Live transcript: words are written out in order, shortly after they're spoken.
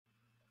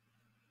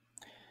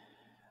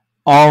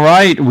All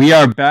right, we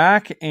are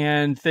back,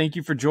 and thank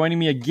you for joining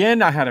me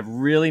again. I had a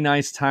really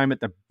nice time at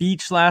the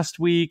beach last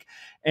week,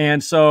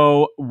 and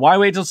so Why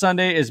Wait Till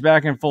Sunday is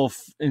back in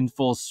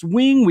full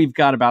swing. We've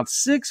got about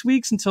 6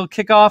 weeks until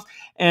kickoff,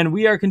 and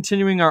we are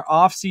continuing our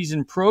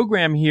off-season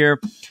program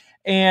here.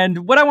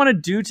 And what I want to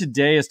do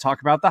today is talk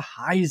about the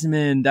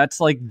Heisman. That's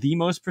like the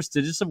most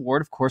prestigious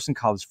award, of course, in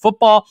college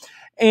football,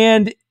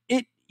 and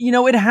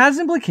it has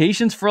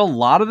implications for a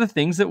lot of the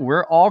things that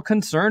we're all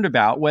concerned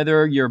about,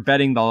 whether you're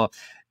betting the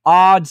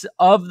odds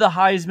of the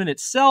Heisman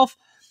itself.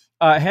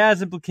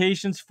 Has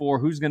implications for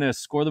who's going to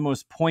score the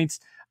most points,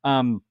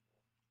 for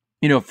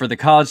the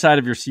college side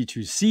of your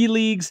C2C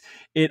leagues.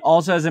 It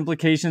also has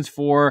implications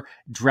for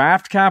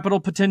draft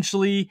capital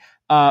potentially.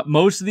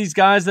 Most of these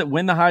guys that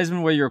win the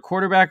Heisman, whether you're a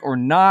quarterback or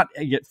not,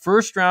 get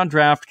first-round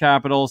draft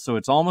capital, so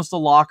it's almost a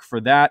lock for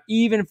that,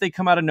 even if they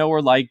come out of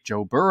nowhere like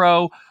Joe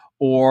Burrow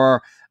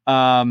or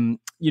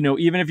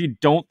even if you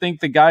don't think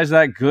the guy's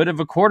that good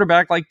of a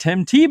quarterback like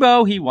Tim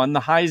Tebow. He won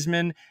the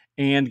Heisman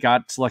and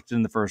got selected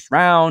in the first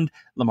round.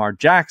 Lamar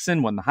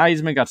Jackson won the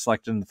Heisman, got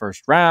selected in the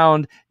first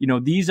round.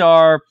 These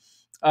are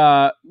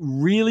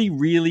really,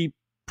 really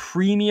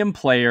premium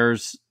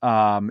players,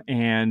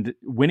 and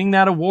winning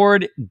that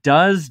award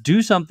does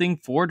do something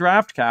for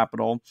draft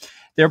capital.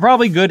 They're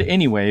probably good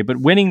anyway, but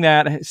winning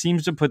that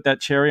seems to put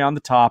that cherry on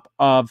the top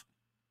of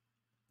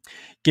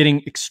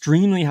getting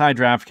extremely high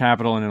draft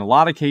capital, and in a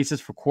lot of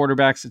cases for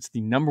quarterbacks, it's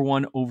the number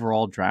one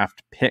overall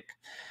draft pick.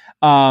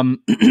 But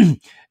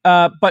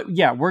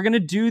yeah, we're going to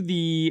do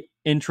the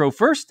intro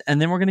first,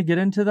 and then we're going to get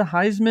into the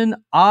Heisman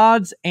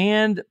odds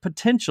and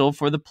potential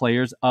for the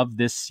players of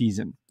this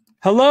season.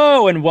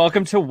 Hello, and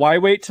welcome to Why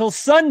Wait Till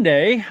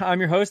Sunday. I'm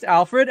your host,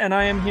 Alfred, and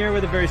I am here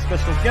with a very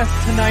special guest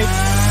tonight.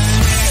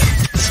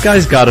 This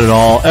guy's got it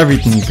all,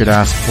 everything you could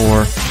ask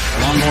for.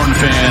 Longhorn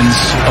fans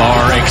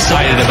are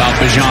excited about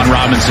Bijan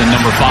Robinson,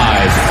 number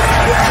 5.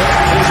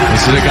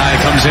 This is a guy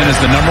that comes in as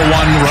the number 1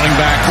 running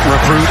back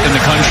recruit in the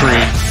country.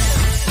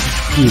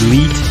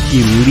 Elite.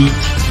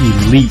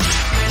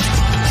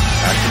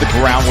 Back to the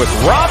ground with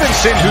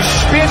Robinson, who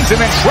spins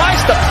and then tries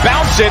to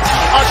bounce it.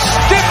 A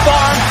stiff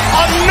arm,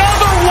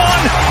 another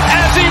one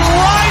as he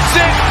rides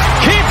it,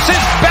 keeps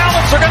his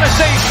balance. They're going to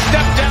say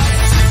step down.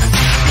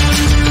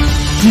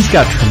 He's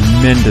got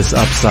tremendous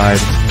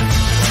upside.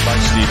 By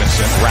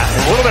Stevenson,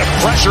 a little bit of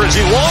pressure as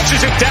he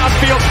launches it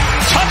downfield.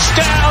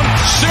 Touchdown,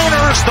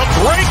 Sooners, the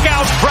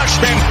breakout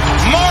freshman,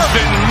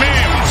 Marvin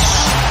Mims.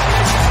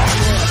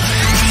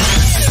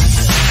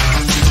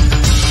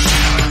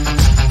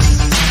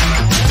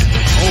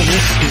 Ole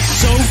Miss is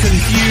so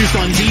confused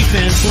on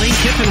defense. Lane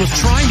Kiffin was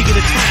trying to get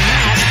a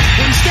timeout.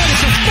 Instead,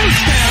 it's a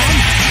first down,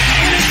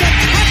 and it's a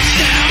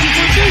touchdown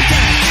for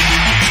defense.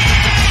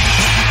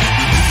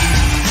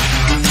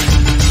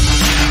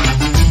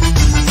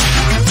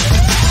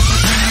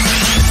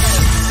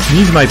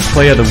 He's my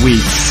play of the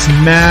week.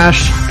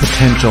 Smash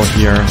potential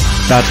here.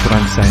 That's what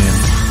I'm saying.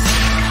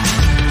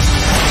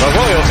 The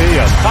royalty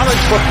of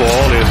college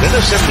football is in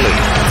assembly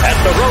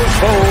at the Rose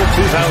Bowl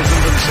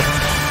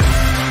 2006.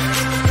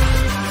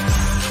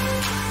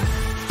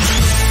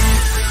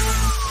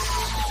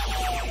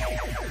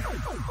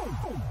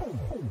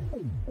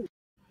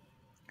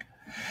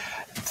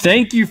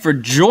 Thank you for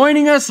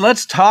joining us.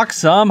 Let's talk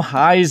some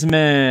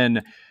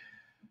Heisman.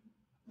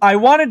 I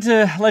wanted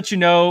to let you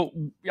know,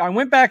 I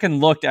went back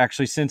and looked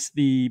actually since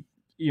the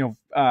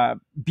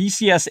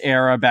BCS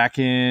era back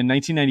in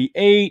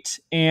 1998,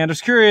 and I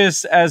was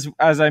curious, as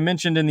I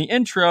mentioned in the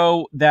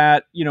intro,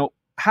 that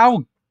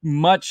how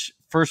much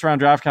first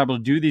round draft capital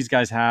do these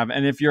guys have?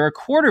 And if you're a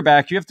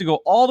quarterback, you have to go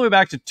all the way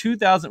back to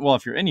 2000. Well,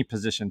 if you're any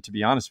position, to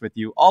be honest with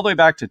you, all the way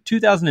back to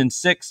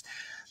 2006,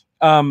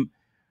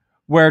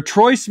 where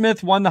Troy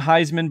Smith won the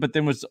Heisman, but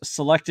then was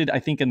selected, I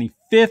think, in the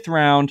 5th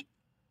round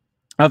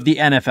of the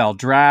NFL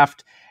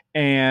draft.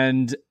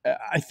 And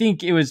I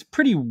think it was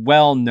pretty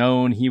well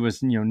known he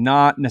was,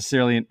 not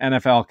necessarily an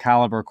NFL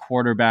caliber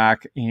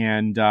quarterback.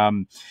 And,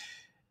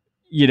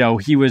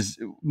 he was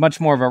much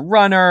more of a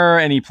runner,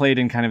 and he played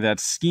in kind of that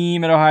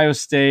scheme at Ohio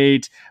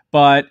State.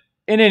 But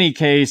in any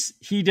case,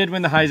 he did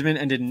win the Heisman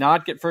and did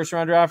not get first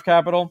round draft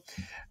capital.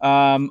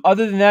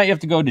 Other than that, you have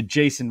to go to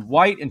Jason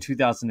White in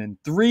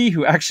 2003,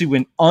 who actually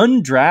went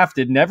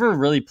undrafted, never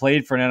really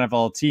played for an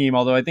NFL team,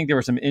 although I think there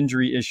were some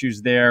injury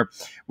issues there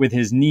with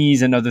his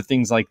knees and other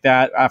things like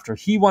that after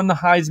he won the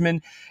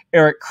Heisman.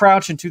 Eric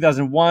Crouch in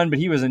 2001, but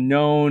he was a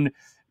known,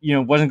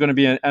 wasn't going to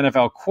be an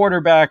NFL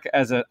quarterback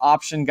as an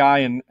option guy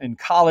in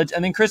college.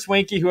 And then Chris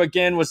Weinke, who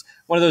again was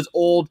one of those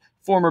old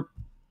former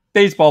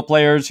baseball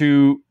players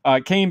who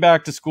came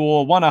back to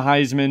school, won a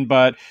Heisman,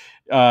 but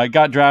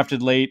got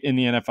drafted late in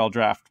the NFL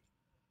draft.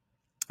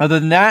 Other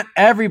than that,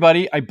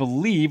 everybody, I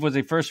believe, was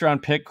a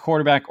first-round pick,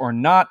 quarterback or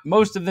not,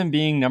 most of them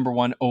being number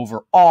 1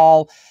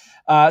 overall.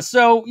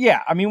 So,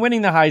 yeah, I mean,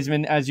 winning the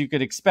Heisman, as you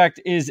could expect,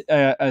 is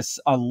a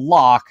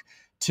lock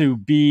to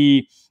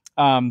be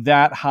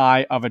that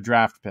high of a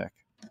draft pick.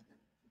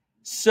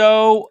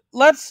 So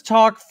let's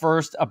talk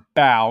first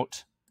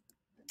about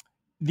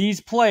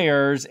these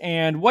players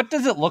and what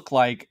does it look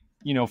like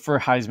for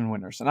Heisman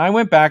winners. And I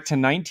went back to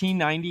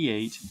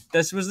 1998.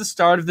 This was the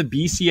start of the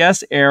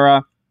BCS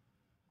era.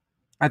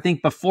 I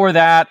think before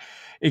that,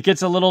 it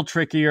gets a little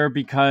trickier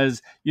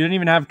because you didn't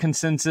even have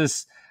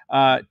consensus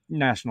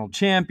national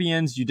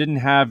champions. You didn't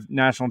have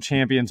national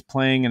champions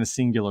playing in a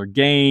singular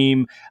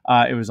game.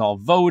 It was all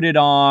voted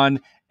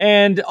on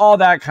and all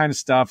that kind of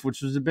stuff,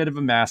 which was a bit of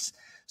a mess.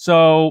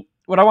 So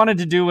what I wanted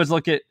to do was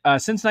look at,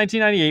 since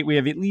 1998, we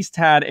have at least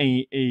had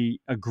a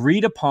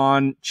agreed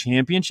upon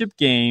championship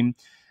game.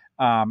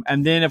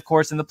 And then, of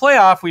course, in the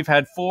playoff, we've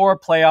had 4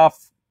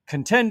 playoff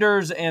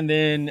contenders, and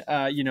then,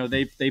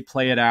 they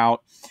play it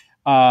out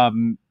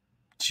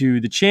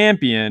to the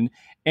champion.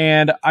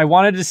 And I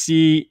wanted to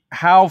see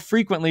how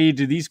frequently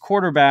do these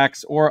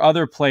quarterbacks or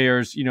other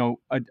players,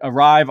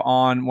 arrive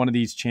on one of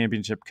these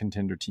championship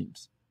contender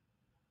teams,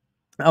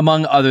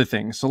 among other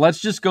things. So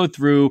let's just go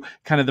through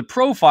kind of the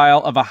profile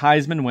of a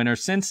Heisman winner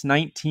since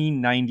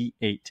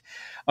 1998.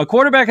 A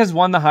quarterback has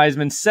won the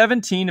Heisman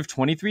 17 of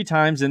 23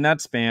 times in that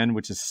span,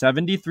 which is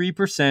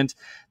 73%.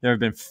 There have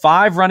been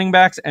 5 running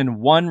backs and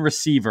 1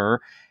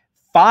 receiver.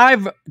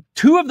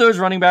 2 of those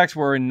running backs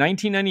were in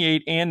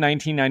 1998 and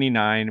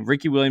 1999,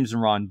 Ricky Williams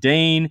and Ron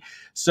Dane.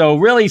 So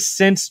really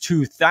since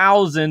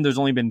 2000, there's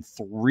only been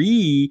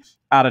 3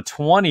 out of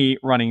 20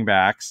 running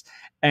backs.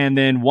 And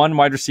then 1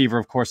 wide receiver,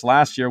 of course,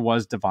 last year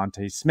was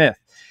Devontae Smith.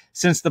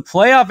 Since the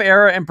playoff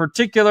era in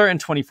particular in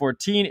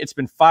 2014, it's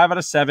been 5 out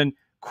of 7.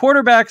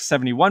 Quarterbacks,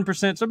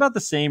 71%, so about the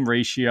same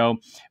ratio,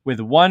 with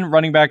 1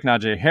 running back,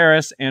 Najee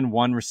Harris, and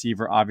 1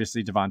 receiver,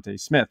 obviously Devontae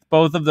Smith.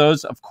 Both of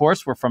those, of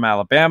course, were from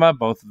Alabama.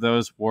 Both of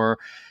those were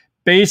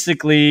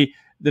basically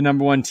the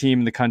number 1 team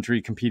in the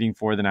country competing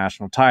for the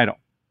national title.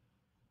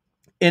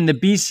 In the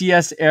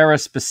BCS era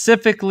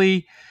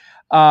specifically,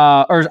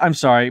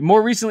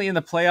 more recently in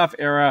the playoff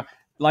era,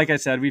 like I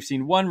said, we've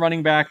seen 1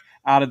 running back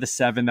out of the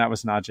 7. That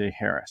was Najee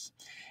Harris.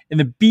 In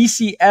the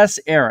BCS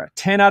era,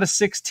 10 out of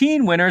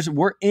 16 winners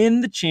were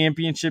in the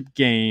championship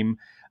game.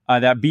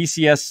 That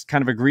BCS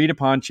kind of agreed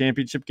upon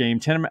championship game,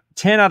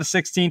 10 out of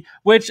 16,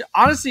 which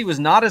honestly was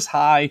not as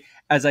high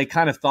as I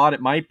kind of thought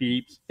it might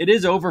be. It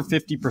is over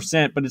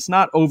 50%, but it's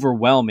not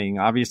overwhelming.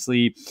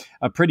 Obviously,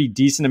 a pretty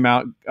decent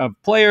amount of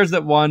players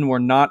that won were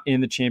not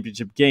in the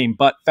championship game.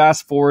 But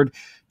fast forward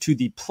to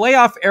the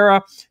playoff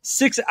era,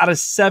 6 out of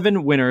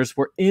 7 winners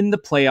were in the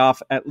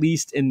playoff, at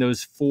least in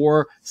those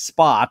 4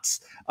 spots.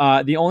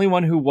 The only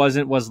one who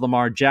wasn't was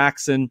Lamar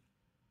Jackson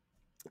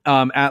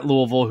at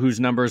Louisville, whose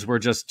numbers were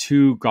just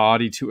too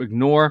gaudy to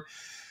ignore.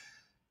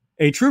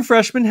 A true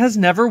freshman has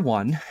never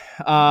won.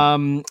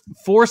 4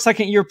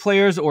 second-year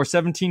players, or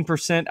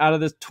 17% out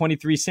of the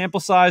 23 sample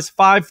size,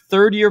 5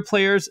 third-year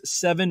players,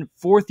 7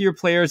 fourth-year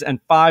players,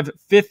 and 5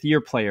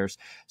 fifth-year players.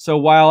 So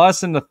while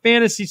us in the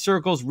fantasy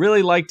circles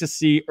really like to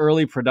see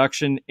early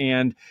production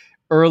and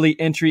early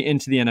entry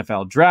into the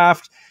NFL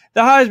draft,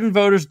 the Heisman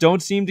voters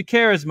don't seem to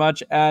care as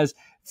much, as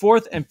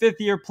 4th and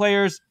 5th-year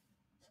players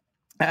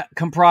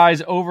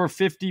comprise over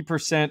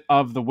 50%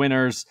 of the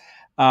winners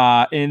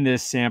in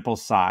this sample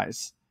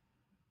size.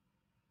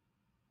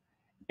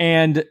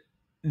 And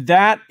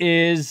that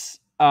is,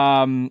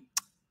 not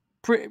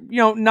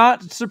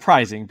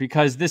surprising,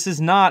 because this is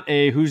not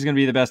a who's going to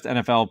be the best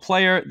NFL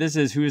player. This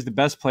is who is the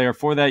best player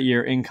for that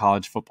year in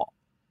college football.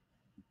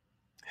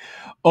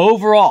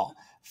 Overall,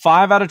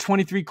 5 out of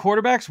 23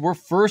 quarterbacks were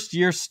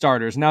first-year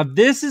starters. Now,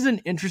 this is an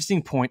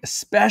interesting point,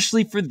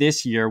 especially for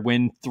this year,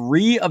 when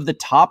 3 of the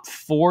top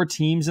 4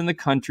 teams in the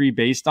country,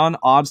 based on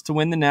odds to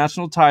win the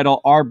national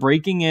title, are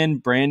breaking in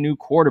brand new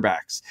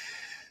quarterbacks.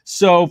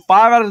 So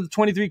 5 out of the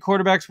 23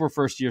 quarterbacks were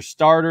first-year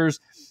starters.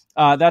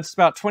 That's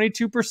about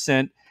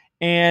 22%.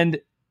 And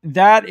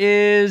that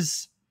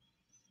is,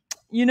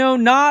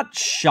 not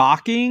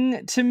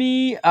shocking to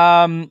me.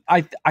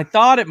 I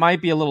thought it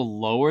might be a little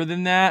lower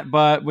than that,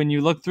 but when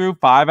you look through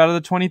 5 out of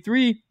the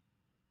 23,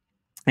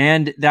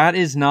 and that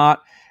is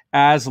not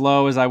as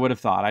low as I would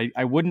have thought.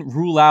 I wouldn't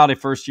rule out a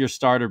first-year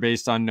starter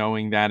based on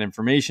knowing that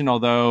information,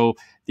 although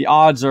the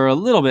odds are a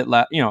little bit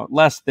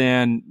less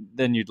than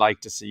you'd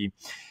like to see.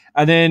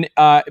 And then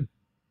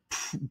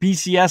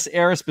BCS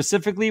era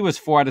specifically was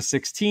 4 out of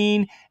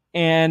 16,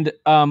 and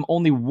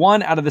only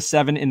 1 out of the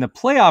 7 in the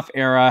playoff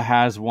era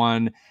has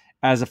won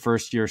as a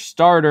first-year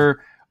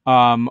starter,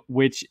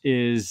 that's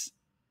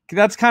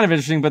kind of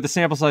interesting, but the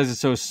sample size is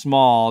so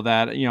small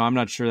that, I'm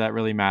not sure that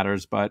really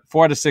matters. But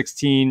 4 out of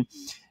 16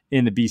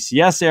 in the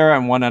BCS era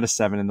and 1 out of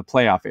 7 in the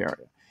playoff era.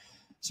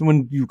 So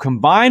when you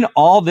combine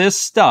all this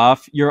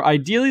stuff, you're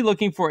ideally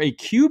looking for a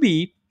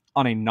QB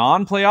on a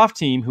non-playoff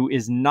team who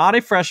is not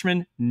a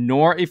freshman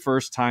nor a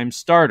first-time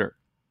starter.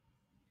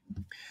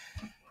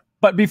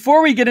 But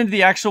before we get into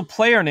the actual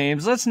player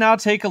names, let's now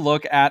take a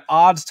look at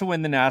odds to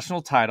win the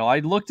national title. I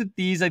looked at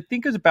these, I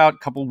think it was about a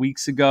couple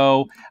weeks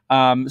ago,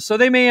 so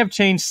they may have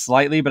changed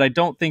slightly, but I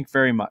don't think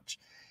very much.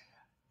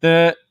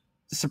 The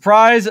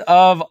surprise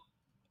of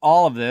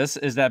all of this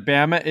is that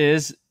Bama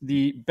is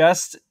the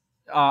best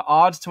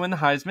odds to win the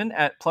Heisman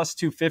at plus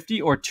 250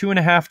 or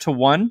 2.5 to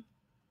 1.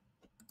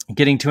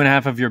 Getting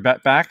 2.5 of your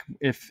bet back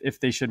if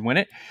they should win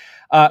it.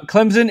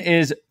 Clemson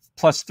is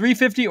plus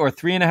 350 or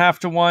 3.5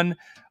 to 1.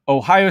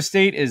 Ohio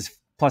State is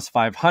plus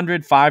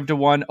 500, 5 to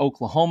 1.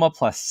 Oklahoma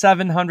plus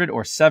 700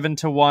 or 7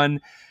 to 1.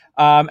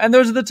 And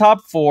those are the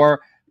top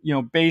four,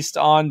 based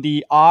on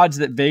the odds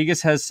that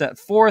Vegas has set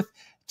forth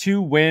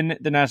to win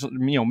the national,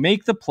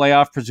 make the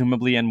playoff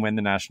presumably and win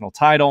the national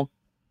title.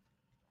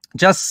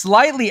 Just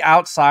slightly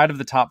outside of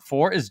the top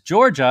four is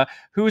Georgia,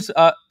 who's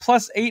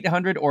plus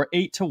 800 or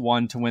 8 to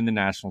 1 to win the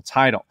national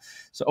title.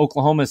 So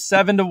Oklahoma is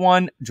 7 to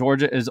 1.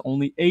 Georgia is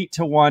only 8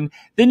 to 1.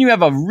 Then you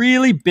have a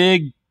really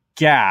big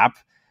gap.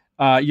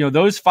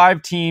 Those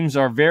five teams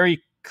are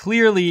very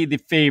clearly the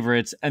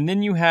favorites. And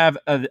then you have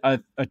a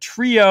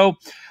trio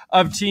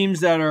of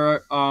teams that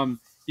are,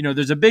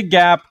 there's a big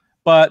gap,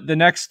 but the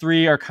next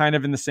three are kind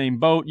of in the same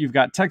boat. You've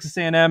got Texas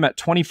A&M at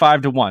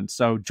 25 to 1.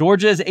 So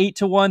Georgia is 8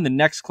 to 1. The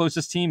next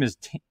closest team is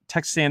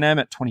Texas A&M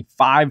at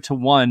 25 to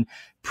 1.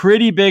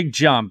 Pretty big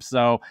jump.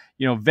 So,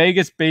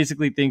 Vegas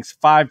basically thinks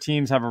five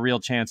teams have a real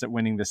chance at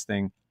winning this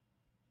thing.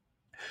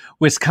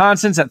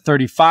 Wisconsin's at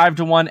 35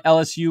 to 1.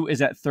 LSU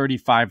is at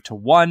 35 to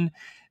 1.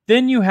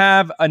 Then you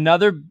have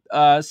another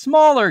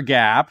smaller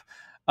gap,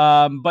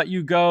 but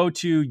you go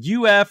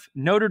to UF,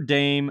 Notre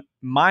Dame,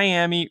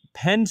 Miami,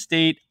 Penn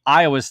State,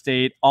 Iowa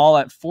State, all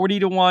at 40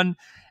 to 1.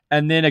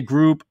 And then a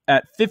group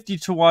at 50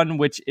 to 1,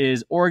 which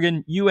is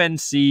Oregon,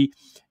 UNC,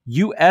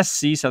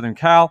 USC, Southern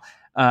Cal,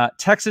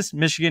 Texas,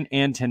 Michigan,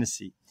 and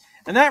Tennessee.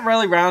 And that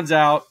really rounds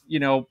out,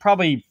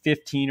 probably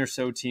 15 or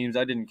so teams.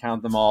 I didn't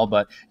count them all,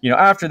 but,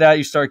 after that,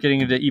 you start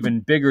getting into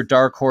even bigger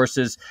dark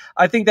horses.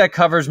 I think that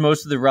covers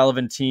most of the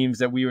relevant teams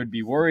that we would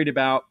be worried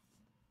about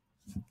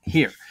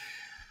here.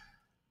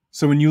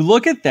 So when you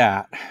look at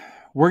that,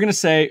 we're going to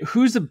say,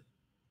 who's the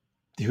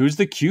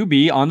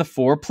QB on the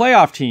four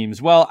playoff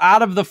teams? Well,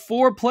 out of the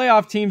four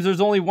playoff teams,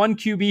 there's only one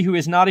QB who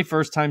is not a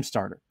first-time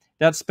starter.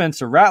 That's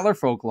Spencer Rattler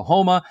for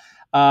Oklahoma.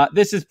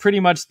 This is pretty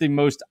much the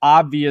most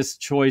obvious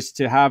choice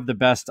to have the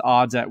best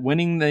odds at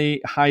winning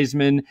the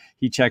Heisman.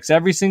 He checks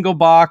every single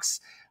box.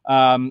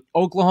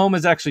 Oklahoma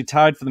is actually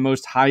tied for the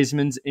most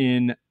Heismans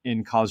in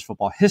college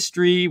football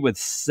history with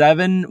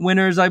 7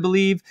 winners, I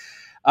believe.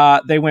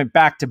 They went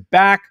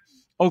back-to-back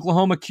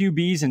Oklahoma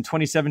QBs in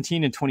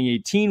 2017 and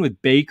 2018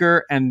 with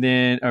Baker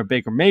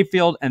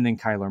Mayfield and then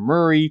Kyler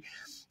Murray.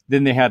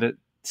 Then they had a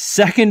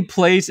second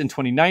place in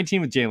 2019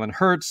 with Jalen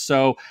Hurts.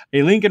 So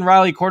a Lincoln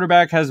Riley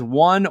quarterback has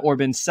won or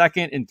been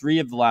second in 3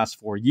 of the last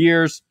 4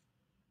 years.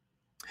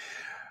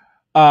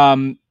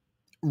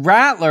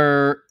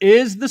 Rattler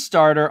is the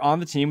starter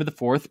on the team with the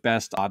 4th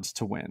best odds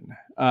to win.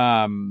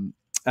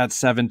 At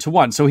 7 to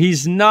 1. So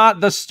he's not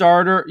the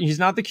starter. He's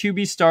not the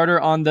QB starter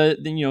on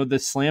the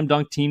slam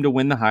dunk team to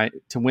win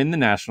the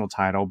national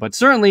title, but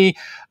certainly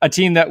a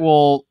team that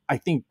will, I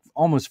think,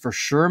 almost for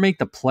sure make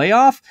the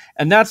playoff.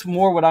 And that's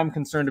more what I'm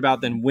concerned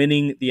about than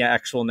winning the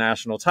actual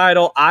national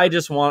title. I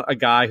just want a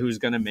guy who's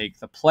going to make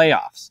the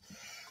playoffs,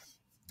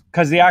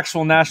 because the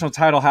actual national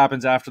title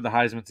happens after the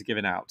Heisman's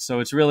given out. So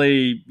it's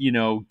really,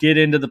 get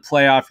into the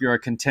playoff. You're a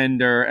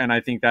contender. And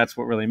I think that's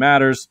what really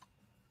matters.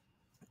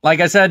 Like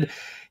I said,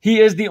 he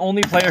is the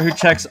only player who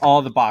checks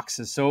all the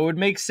boxes. So it would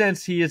make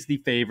sense he is the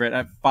favorite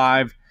at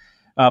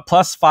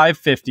plus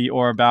 550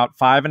 or about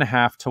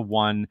 5.5 to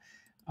 1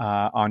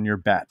 on your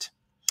bet.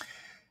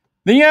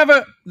 Then you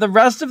have the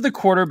rest of the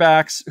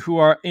quarterbacks who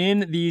are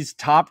in these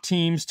top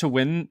teams to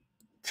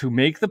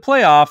make the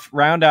playoff,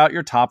 round out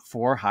your top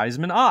 4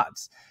 Heisman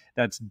odds.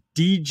 That's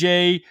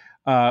DJ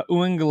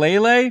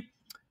Uiagalelei,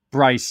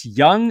 Bryce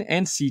Young,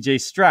 and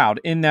CJ Stroud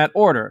in that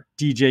order.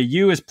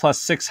 DJU is plus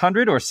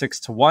 600 or 6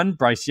 to 1.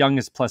 Bryce Young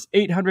is plus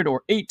 800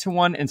 or 8 to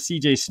 1. And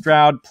CJ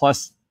Stroud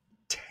plus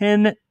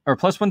 10 or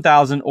plus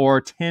 1,000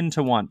 or 10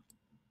 to 1.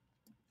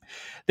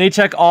 They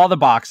check all the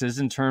boxes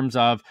in terms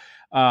of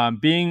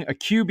being a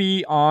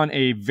QB on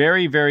a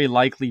very, very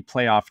likely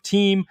playoff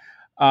team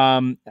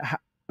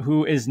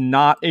who is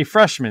not a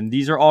freshman.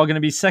 These are all going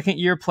to be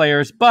second-year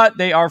players, but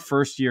they are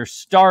first-year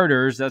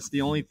starters. That's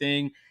the only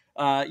thing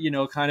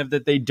kind of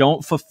that they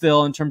don't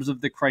fulfill in terms of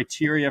the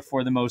criteria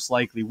for the most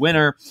likely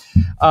winner.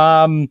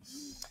 But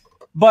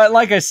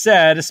like I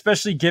said,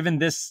 especially given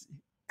this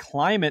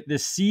climate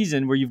this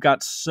season where you've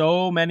got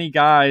so many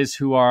guys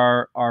who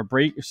are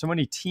so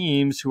many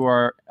teams who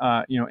are,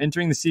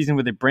 entering the season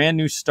with a brand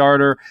new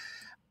starter,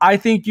 I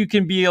think you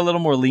can be a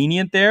little more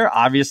lenient there.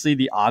 Obviously,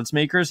 the odds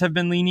makers have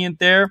been lenient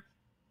there.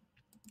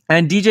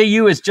 And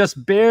DJU is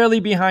just barely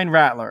behind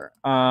Rattler.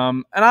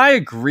 And I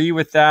agree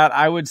with that.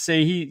 I would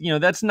say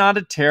that's not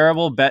a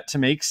terrible bet to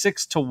make,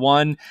 6 to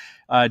 1,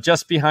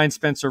 just behind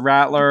Spencer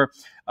Rattler,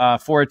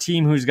 for a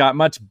team who's got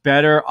much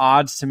better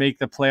odds to make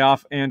the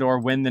playoff and or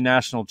win the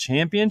national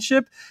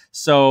championship.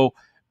 So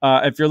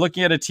if you're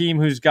looking at a team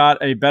who's got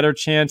a better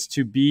chance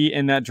to be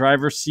in that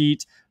driver's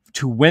seat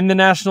to win the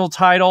national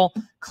title,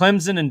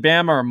 Clemson and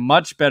Bama are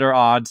much better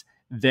odds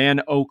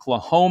than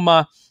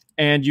Oklahoma.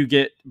 And you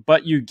get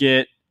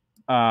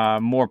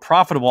more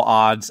profitable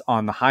odds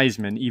on the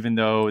Heisman, even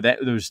though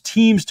those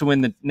teams to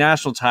win the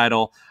national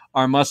title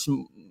are much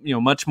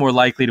more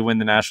likely to win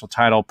the national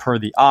title per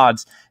the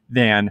odds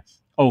than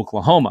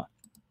Oklahoma.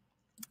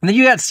 And then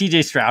you got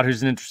CJ Stroud,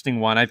 who's an interesting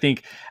one. I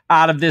think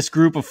out of this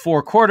group of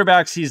 4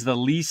 quarterbacks, he's the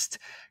least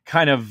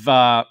kind of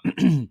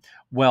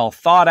well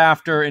thought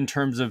after in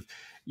terms of,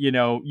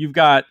 you've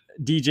got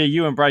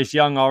DJU and Bryce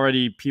Young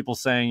already, people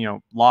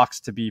saying, locks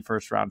to be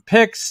first round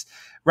picks.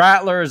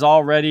 Rattler is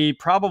already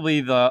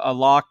probably a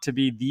lock to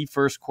be the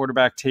first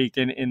quarterback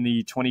taken in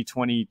the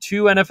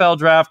 2022 NFL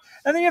draft.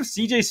 And then you have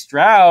CJ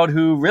Stroud,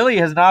 who really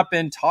has not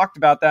been talked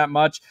about that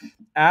much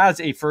as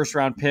a first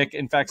round pick.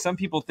 In fact, some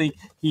people think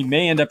he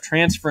may end up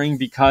transferring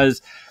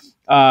because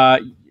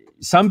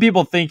some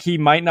people think he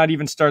might not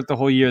even start the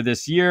whole year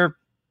this year,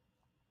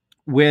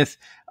 with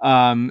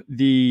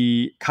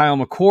the Kyle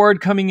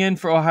McCord coming in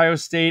for Ohio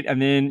State.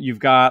 And then you've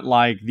got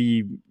like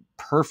the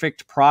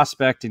perfect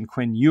prospect in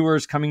Quinn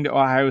Ewers coming to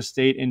Ohio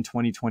State in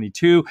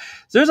 2022.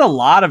 So there's a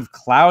lot of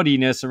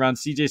cloudiness around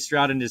CJ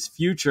Stroud and his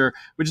future,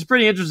 which is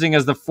pretty interesting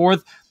as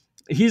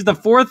he's the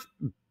fourth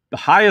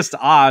highest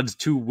odds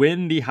to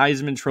win the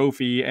Heisman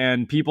Trophy.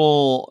 And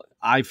people,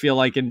 I feel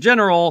like in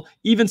general,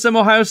 even some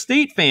Ohio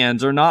State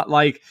fans are not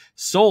like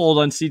sold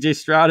on CJ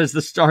Stroud as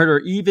the starter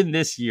even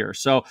this year.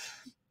 So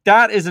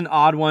that is an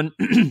odd one.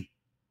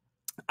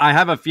 I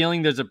have a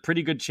feeling there's a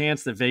pretty good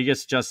chance that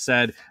Vegas just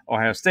said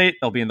Ohio State,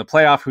 they'll be in the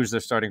playoff. Who's their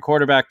starting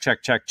quarterback?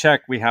 Check, check,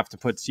 check. We have to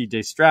put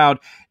CJ Stroud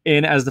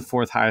in as the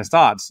 4th highest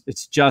odds.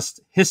 It's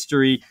just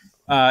history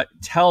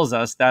tells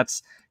us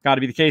that's got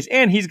to be the case.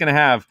 And he's going to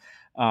have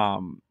a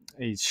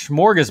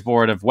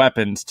smorgasbord of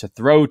weapons to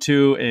throw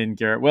to in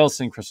Garrett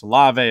Wilson, Chris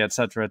Olave, et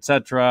cetera,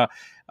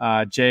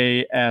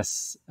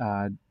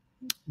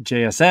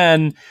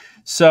 JSN.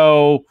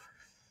 So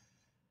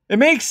it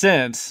makes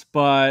sense,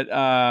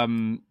 but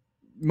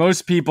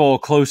most people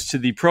close to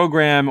the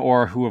program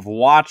or who have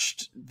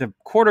watched the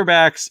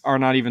quarterbacks are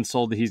not even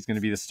sold that he's going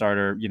to be the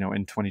starter,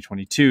 in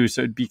 2022.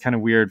 So it'd be kind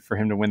of weird for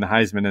him to win the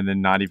Heisman and then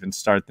not even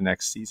start the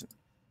next season.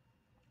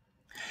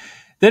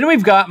 Then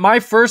we've got my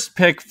first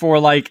pick for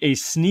like a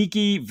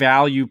sneaky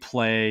value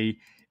play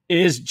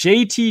is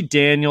JT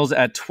Daniels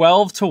at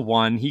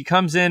 12-1. He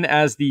comes in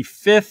as the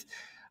 5th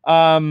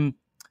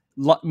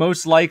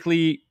most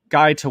likely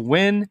guy to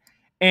win,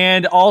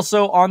 and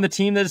also on the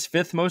team that is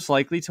 5th most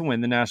likely to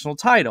win the national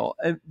title.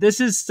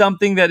 This is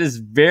something that is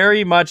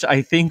very much,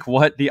 I think,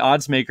 what the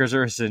odds makers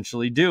are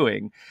essentially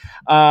doing.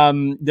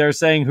 They're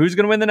saying who's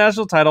going to win the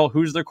national title,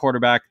 who's their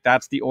quarterback.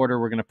 That's the order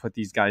we're going to put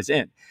these guys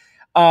in.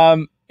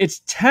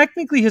 It's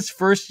technically his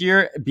first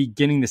year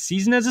beginning the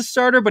season as a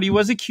starter, but he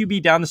was a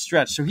QB down the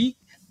stretch. So he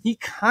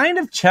kind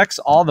of checks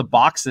all the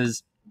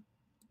boxes.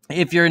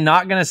 If you're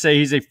not going to say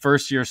he's a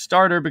first-year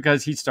starter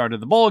because he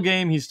started the bowl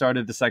game, he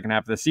started the second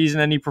half of the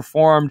season, and he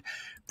performed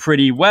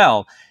pretty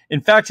well.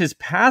 In fact, his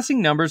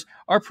passing numbers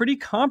are pretty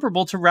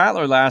comparable to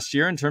Rattler last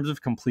year in terms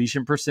of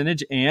completion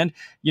percentage and,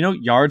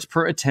 yards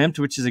per attempt,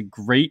 which is a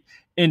great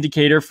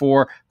indicator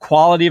for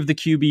quality of the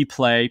QB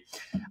play.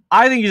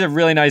 I think he's a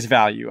really nice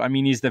value. I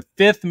mean, he's the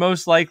 5th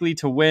most likely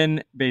to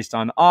win based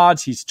on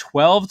odds. He's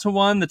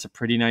 12-1. That's a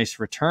pretty nice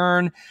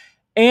return.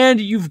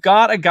 And you've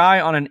got a guy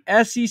on an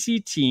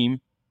SEC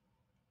team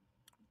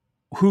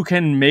who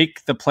can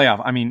make the playoff.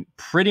 I mean,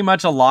 pretty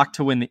much a lock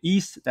to win the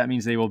East. That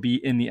means they will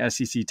be in the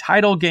SEC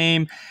title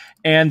game.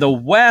 And the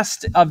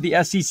West of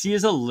the SEC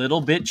is a little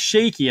bit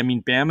shaky. I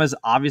mean, Bama's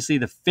obviously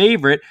the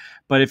favorite,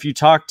 but if you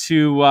talk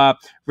to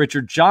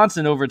Richard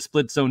Johnson over at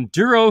Split Zone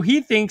Duro,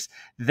 he thinks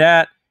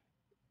that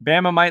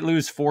Bama might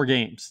lose 4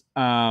 games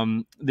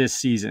this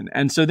season.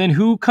 And so then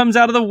who comes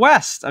out of the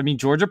West? I mean,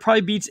 Georgia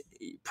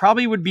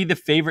probably would be the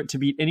favorite to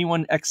beat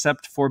anyone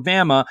except for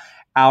Bama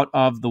out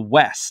of the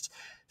West.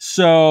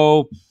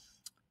 So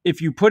if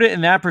you put it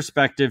in that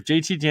perspective,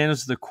 JT Daniels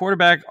is the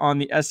quarterback on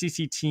the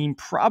SEC team,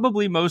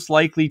 probably most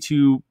likely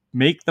to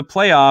make the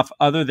playoff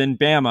other than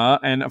Bama.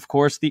 And of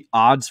course, the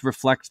odds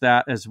reflect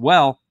that as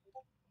well.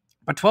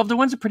 But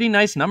 12-1 is a pretty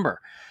nice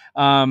number.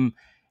 And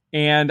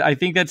I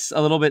think that's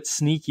a little bit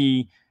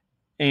sneaky.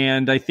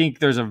 And I think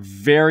there's a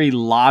very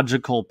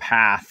logical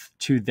path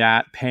to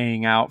that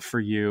paying out for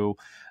you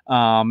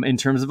in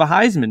terms of a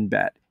Heisman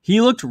bet. He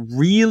looked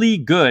really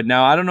good.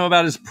 Now, I don't know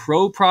about his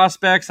pro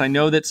prospects. I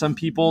know that some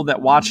people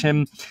that watch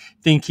him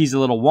think he's a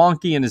little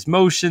wonky in his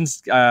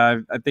motions. I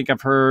think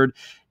I've heard,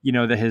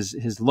 that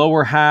his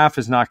lower half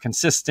is not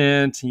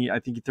consistent.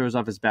 I think he throws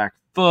off his back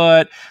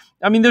foot.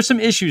 I mean, there's some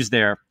issues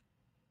there.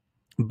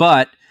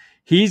 But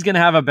he's going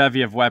to have a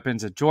bevy of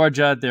weapons at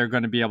Georgia. They're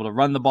going to be able to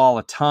run the ball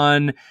a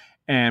ton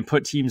and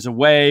put teams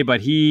away. But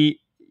he,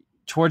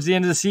 towards the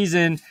end of the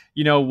season,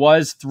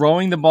 was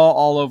throwing the ball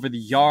all over the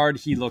yard.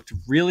 He looked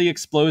really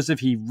explosive.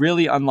 He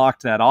really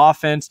unlocked that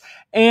offense.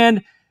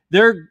 And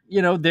their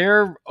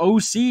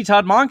OC,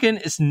 Todd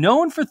Monken, is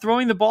known for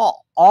throwing the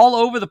ball all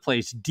over the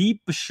place.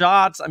 Deep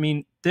shots. I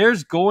mean,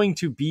 there's going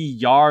to be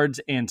yards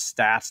and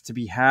stats to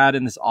be had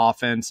in this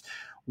offense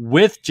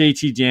with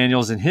JT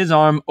Daniels and his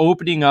arm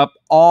opening up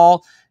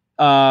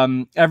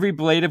every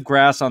blade of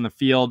grass on the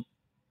field,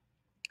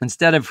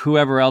 instead of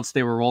whoever else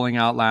they were rolling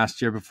out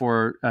last year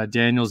before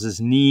Daniels'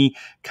 knee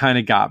kind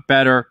of got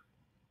better.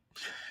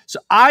 So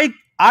I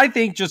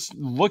think just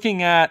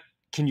looking at,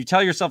 can you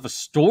tell yourself a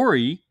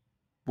story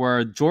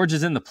where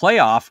Georgia's in the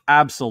playoff,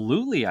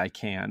 absolutely I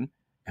can.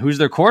 Who's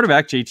their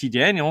quarterback? JT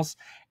Daniels.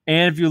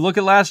 And if you look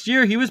at last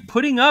year, he was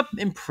putting up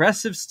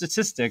impressive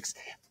statistics.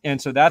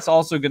 And so that's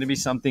also going to be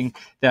something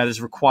that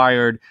is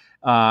required.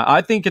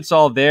 I think it's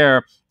all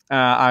there.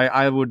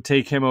 I would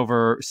take him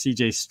over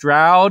CJ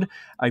Stroud.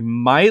 I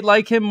might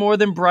like him more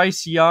than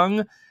Bryce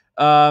Young,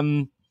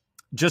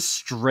 just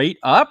straight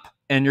up.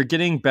 And you're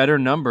getting better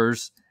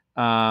numbers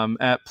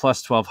at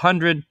plus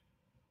 1,200.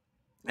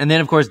 And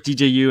then, of course,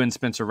 DJU and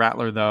Spencer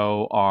Rattler,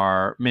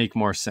 though, make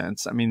more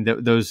sense. I mean,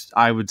 those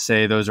I would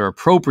say those are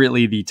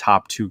appropriately the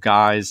top two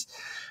guys.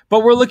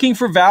 But we're looking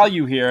for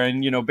value here.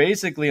 And,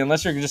 basically,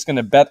 unless you're just going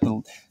to bet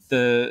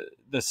the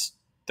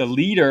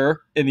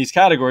leader in these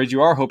categories,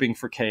 you are hoping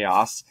for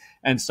chaos.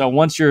 And so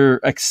once you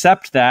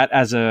accept that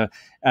as a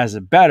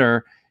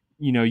bettor,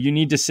 you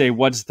need to say,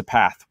 what's the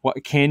path?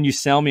 What can you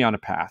sell me on a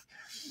path?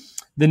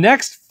 The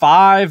next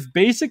 5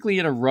 basically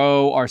in a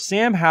row are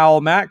Sam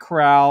Howell, Matt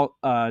Corral,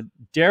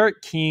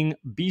 Derek King,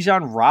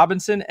 Bijan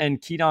Robinson, and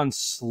Keaton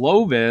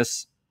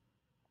Slovis,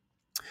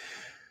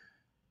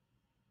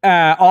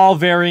 all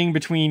varying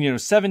between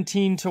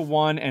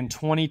 17-1 and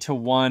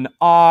 20-1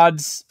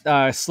 odds.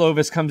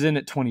 Slovis comes in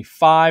at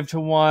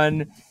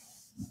 25-1.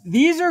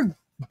 These are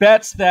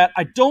bets that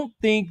I don't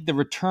think the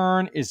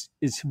return is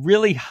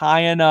really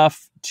high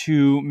enough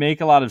to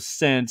make a lot of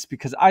sense,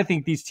 because I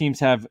think these teams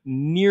have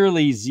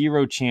nearly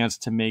zero chance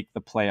to make the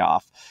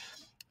playoff.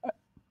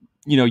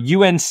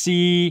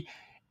 UNC,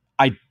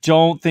 I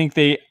don't think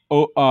they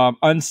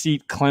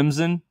unseat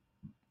Clemson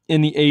in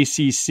the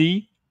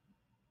ACC.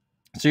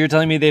 So you're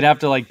telling me they'd have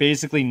to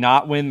basically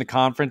not win the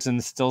conference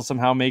and still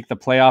somehow make the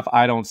playoff?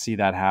 I don't see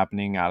that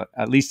happening,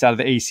 at least out of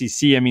the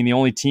ACC. I mean, the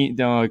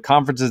only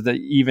conferences that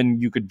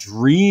even you could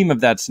dream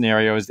of that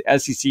scenario is the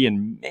SEC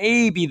and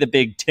maybe the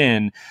Big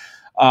Ten.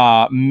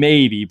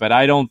 Maybe, but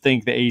I don't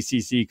think the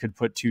ACC could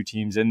put 2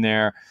 teams in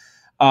there.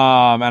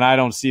 And I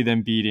don't see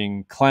them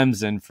beating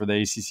Clemson for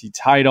the ACC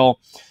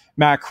title.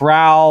 Matt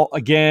Corral,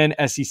 again,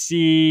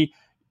 SEC,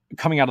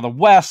 coming out of the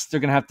West, they're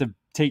going to have to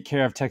take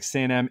care of Texas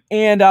A&M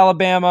and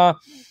Alabama.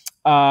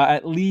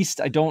 At least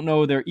I don't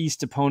know their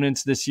East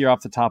opponents this year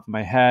off the top of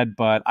my head,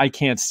 but I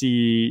can't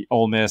see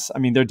Ole Miss. I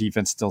mean, their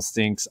defense still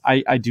stinks.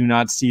 I do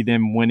not see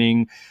them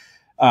winning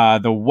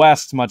the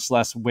West, much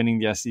less winning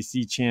the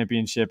SEC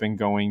championship and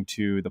going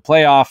to the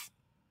playoff.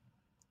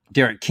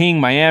 Derek King,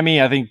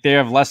 Miami, I think they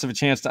have less of a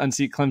chance to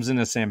unseat Clemson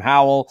as Sam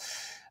Howell.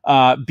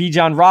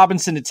 Bijan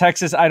Robinson at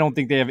Texas, I don't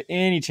think they have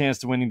any chance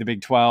to winning the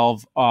Big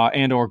 12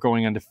 and or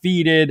going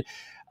undefeated.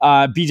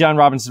 Bijan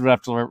Robinson would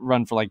have to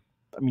run for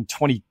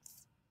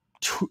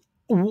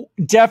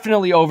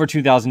definitely over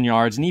 2,000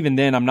 yards. And even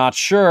then, I'm not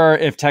sure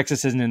if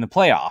Texas isn't in the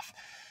playoff.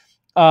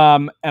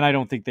 And I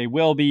don't think they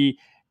will be.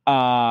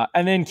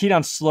 And then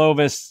Keaton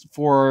Slovis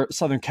for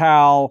Southern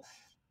Cal.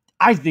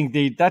 I think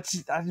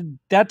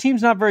that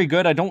team's not very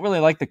good. I don't really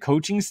like the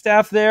coaching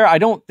staff there. I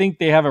don't think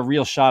they have a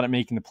real shot at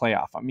making the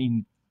playoff. I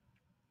mean,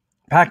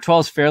 Pac-12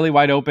 is fairly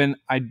wide open.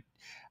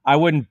 I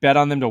wouldn't bet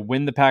on them to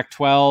win the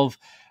Pac-12.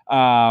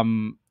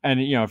 And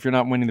if you're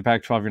not winning the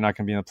Pac-12, you're not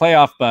going to be in the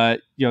playoff,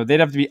 but they'd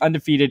have to be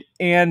undefeated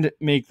and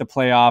make the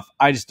playoff.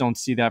 I just don't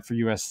see that for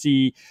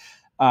USC.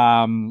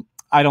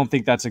 I don't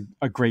think that's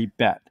a great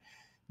bet.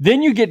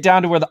 Then you get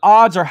down to where the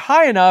odds are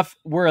high enough,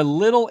 we're a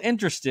little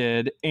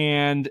interested,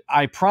 and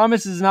I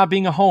promise this is not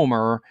being a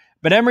homer,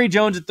 but Emory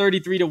Jones at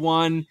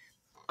 33-1.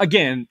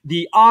 Again,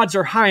 the odds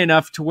are high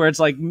enough to where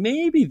it's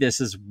maybe this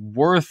is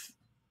worth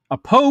a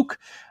poke.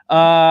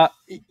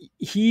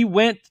 He's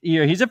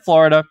at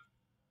Florida.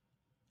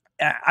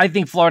 I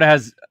think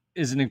Florida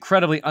is an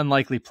incredibly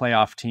unlikely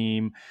playoff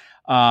team.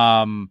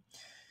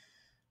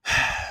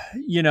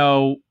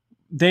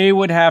 They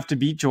would have to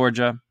beat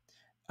Georgia.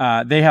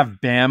 They have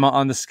Bama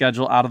on the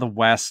schedule out of the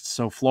West,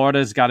 so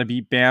Florida's got to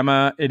beat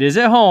Bama. It is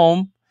at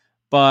home,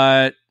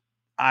 but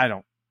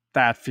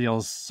that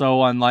feels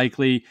so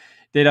unlikely.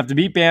 They'd have to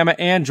beat Bama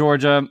and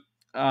Georgia,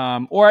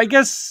 or I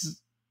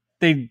guess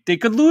they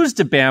could lose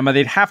to Bama.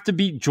 They'd have to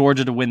beat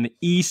Georgia to win the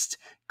East,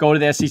 go to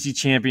the SEC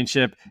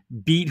championship,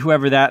 beat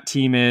whoever that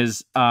team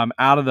is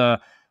out of the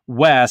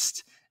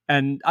West,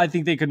 and I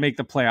think they could make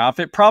the playoff.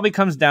 It probably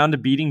comes down to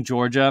beating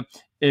Georgia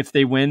if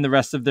they win the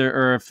rest of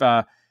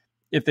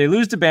if they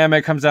lose to Bama,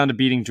 it comes down to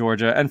beating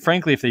Georgia. And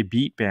frankly, if they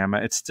beat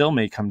Bama, it still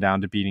may come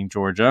down to beating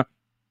Georgia.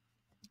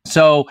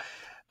 So,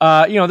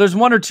 there's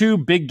 1 or 2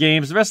 big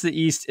games. The rest of the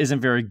East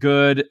isn't very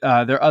good.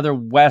 Their other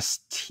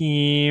West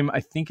team, I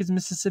think, is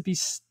Mississippi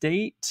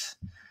State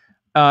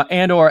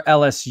and or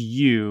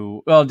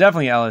LSU. Well,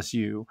 definitely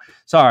LSU.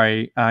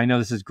 Sorry. I know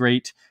this is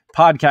great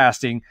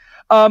podcasting.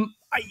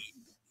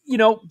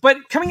 But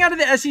coming out of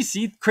the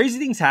SEC, crazy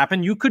things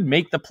happen. You could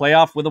make the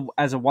playoff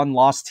as a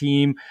one-loss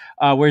team,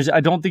 whereas I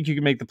don't think you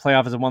can make the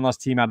playoff as a one-loss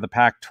team out of the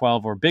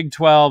Pac-12 or Big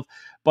 12,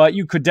 but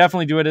you could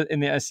definitely do it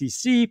in the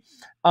SEC.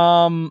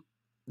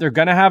 They're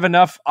going to have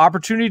enough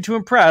opportunity to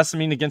impress. I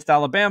mean, against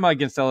Alabama,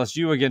 against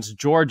LSU, against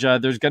Georgia,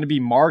 there's going to be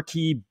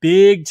marquee,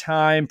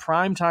 big-time,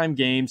 prime-time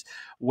games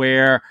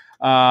where,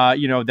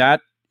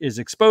 that is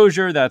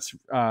exposure. That's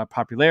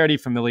popularity,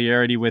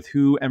 familiarity with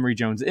who Emory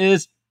Jones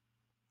is.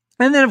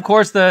 And then, of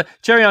course, the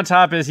cherry on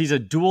top is he's a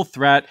dual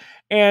threat.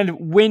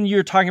 And when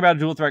you're talking about a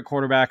dual threat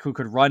quarterback who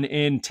could run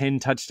in 10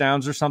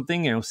 touchdowns or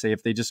something, say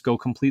if they just go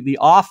completely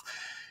off,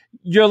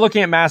 you're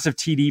looking at massive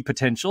TD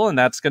potential, and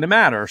that's going to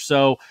matter.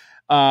 So,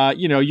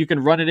 you can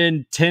run it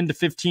in 10 to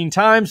 15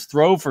 times,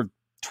 throw for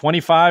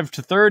 25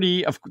 to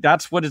 30.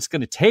 That's what it's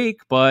going to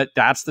take, but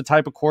that's the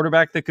type of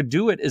quarterback that could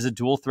do it, is a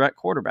dual threat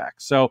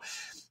quarterback. So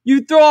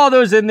you throw all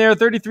those in there.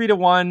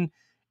 33-1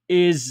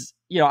 is,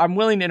 I'm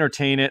willing to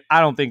entertain it.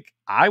 I don't think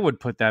I would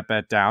put that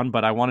bet down,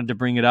 but I wanted to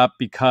bring it up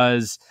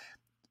because,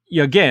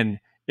 again,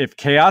 if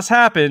chaos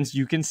happens,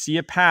 you can see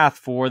a path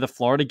for the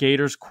Florida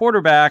Gators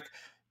quarterback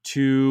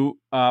to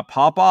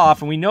pop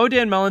off. And we know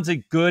Dan Mullen's a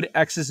good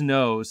X's and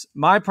O's.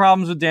 My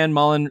problems with Dan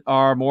Mullen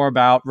are more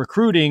about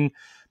recruiting,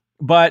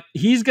 but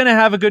he's going to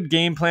have a good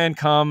game plan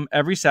come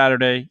every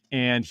Saturday,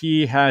 and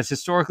he has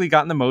historically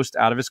gotten the most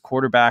out of his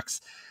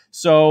quarterbacks.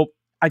 So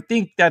I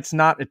think that's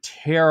not a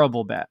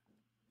terrible bet.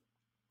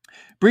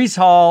 Breece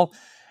Hall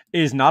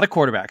is not a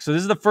quarterback. So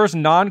this is the first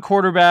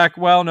non-quarterback.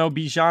 Well, no,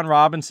 Bijan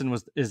Robinson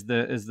is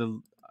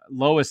the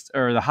lowest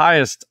or the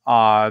highest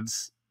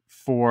odds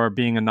for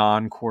being a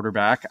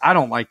non-quarterback. I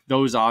don't like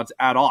those odds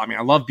at all. I mean,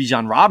 I love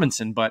Bijan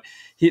Robinson, but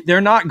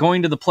they're not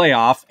going to the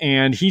playoff,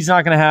 and he's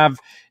not going to have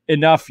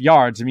enough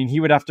yards. I mean, he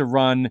would have to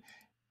run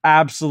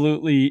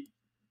absolutely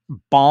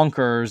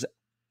bonkers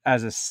I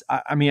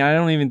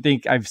don't even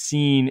think I've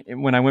seen,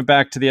 when I went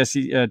back to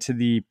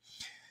the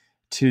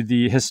to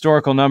the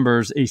historical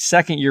numbers, a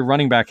second-year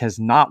running back has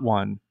not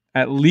won,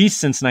 at least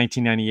since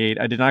 1998.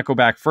 I did not go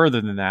back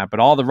further than that, but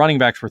all the running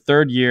backs were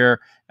third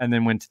year and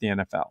then went to the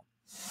NFL.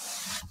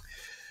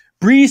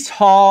 Breece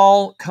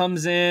Hall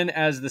comes in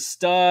as the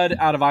stud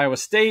out of Iowa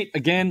State.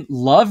 Again,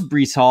 love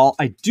Breece Hall.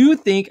 I do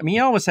think, he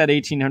almost had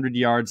 1,800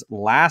 yards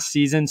last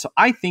season, so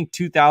I think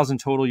 2,000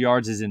 total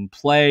yards is in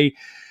play.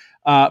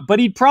 But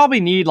he'd probably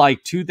need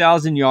like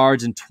 2,000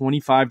 yards and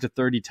 25 to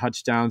 30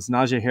 touchdowns.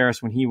 Najee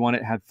Harris, when he won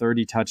it, had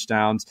 30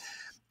 touchdowns.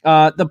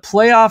 The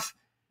playoff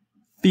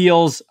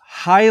feels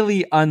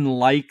highly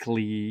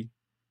unlikely.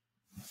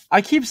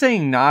 I keep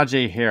saying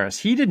Najee Harris.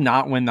 He did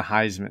not win the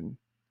Heisman.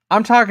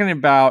 I'm talking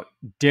about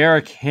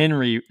Derrick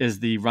Henry is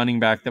the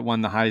running back that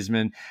won the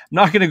Heisman. I'm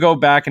not going to go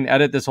back and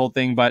edit this whole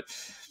thing, but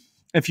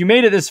if you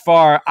made it this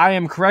far, I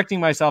am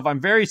correcting myself. I'm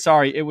very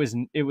sorry. It was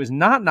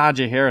not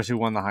Najee Harris who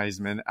won the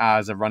Heisman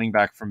as a running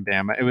back from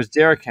Bama. It was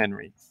Derrick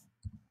Henry.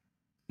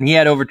 He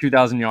had over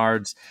 2,000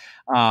 yards.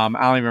 I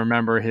don't even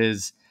remember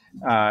his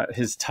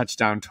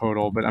touchdown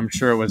total, but I'm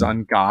sure it was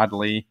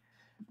ungodly.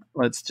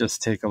 Let's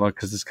just take a look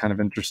because it's kind of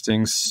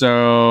interesting.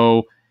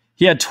 So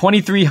he had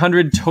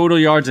 2,300 total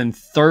yards and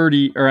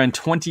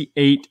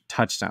 28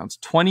 touchdowns.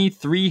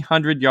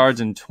 2,300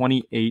 yards and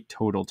 28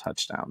 total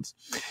touchdowns.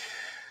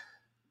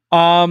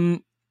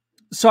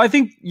 So I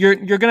think you're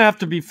going to have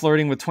to be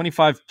flirting with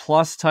 25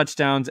 plus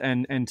touchdowns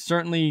and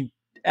certainly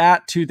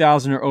at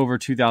 2,000 or over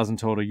 2,000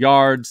 total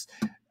yards.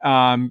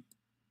 And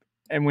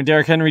when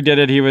Derrick Henry did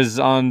it, he was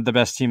on the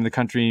best team in the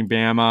country in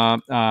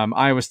Bama.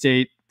 Iowa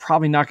State,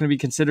 probably not going to be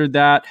considered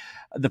that.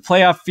 The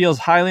playoff feels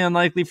highly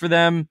unlikely for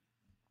them,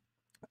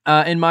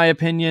 in my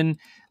opinion.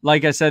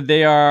 Like I said,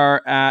 they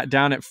are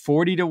down at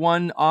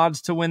 40-1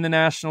 odds to win the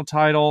national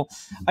title.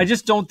 I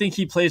just don't think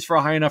he plays for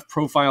a high enough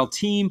profile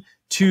team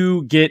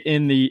to get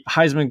in the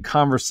Heisman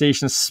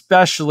conversation,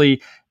 especially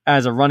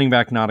as a running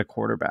back, not a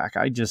quarterback.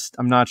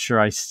 I'm not sure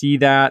I see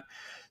that.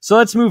 So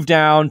let's move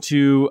down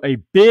to a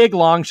big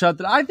long shot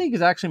that I think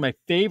is actually my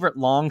favorite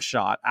long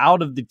shot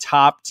out of the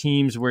top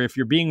teams, where if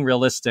you're being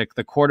realistic,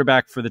 the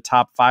quarterback for the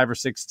top 5 or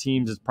 6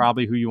 teams is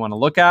probably who you want to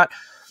look at.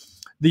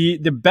 The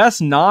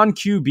best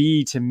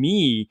non-QB to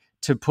me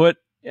to put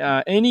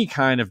any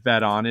kind of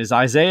bet on is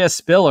Isaiah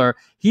Spiller.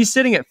 He's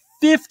sitting at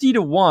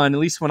 50-1. At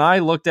least when I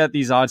looked at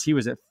these odds, he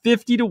was at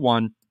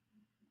 50-1.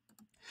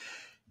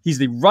 He's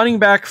the running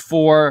back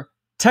for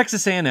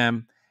Texas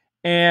A&M,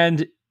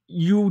 and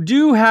you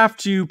do have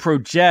to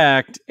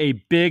project a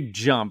big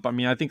jump.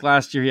 I think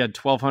last year he had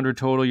 1,200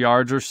 total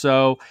yards or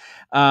so.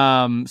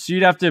 So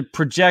you'd have to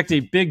project a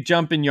big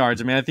jump in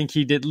yards. I think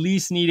he'd at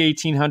least need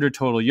 1,800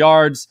 total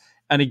yards.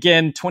 And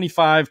again,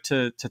 25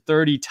 to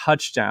 30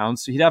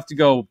 touchdowns. So he'd have to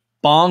go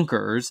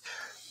bonkers.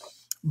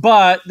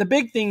 But the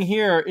big thing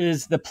here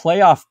is the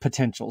playoff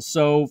potential.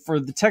 So for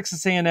the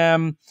Texas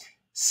A&M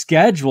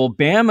schedule,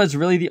 Bama is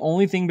really the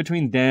only thing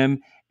between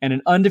them and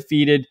an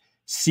undefeated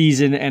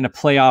season and a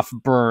playoff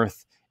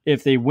berth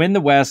if they win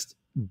the West,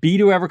 beat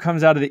whoever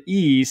comes out of the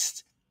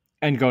East,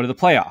 and go to the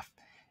playoff.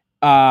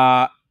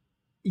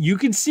 You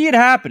can see it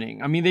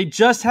happening. They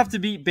just have to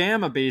beat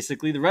Bama,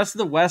 basically. The rest of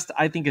the West,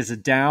 I think, is a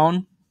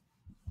down.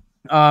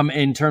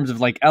 In terms of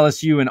like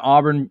LSU and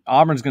Auburn.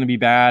 Auburn's going to be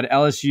bad.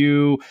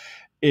 LSU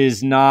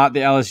is not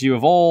the LSU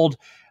of old.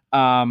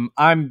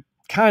 I'm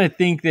kind of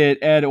think that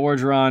Ed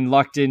Orgeron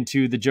lucked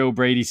into the Joe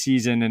Brady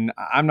season, and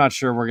I'm not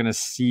sure we're going to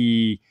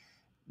see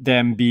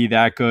them be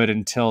that good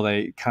until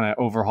they kind of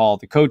overhaul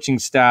the coaching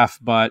staff.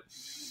 But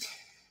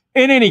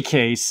in any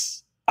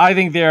case, I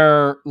think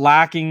they're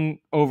lacking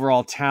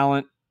overall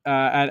talent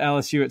at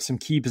LSU at some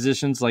key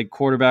positions like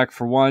quarterback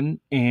for one,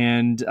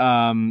 and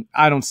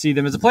I don't see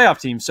them as a playoff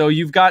team. So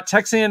you've got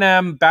Texas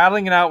A&M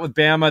battling it out with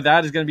Bama.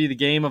 That is going to be the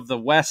game of the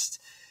West.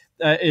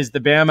 Is the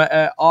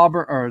Bama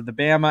Auburn or the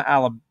Bama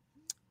Alabama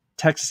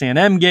Texas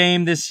A&M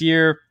game this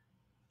year?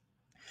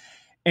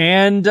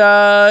 And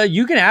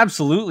you can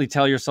absolutely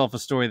tell yourself a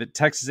story that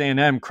Texas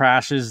A&M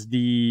crashes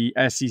the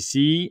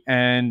SEC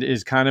and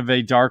is kind of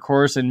a dark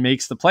horse and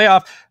makes the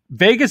playoff.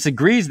 Vegas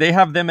agrees. They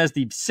have them as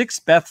the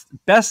sixth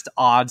best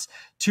odds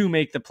to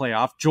make the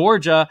playoff.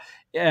 Georgia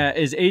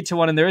is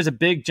 8-1, and there is a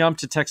big jump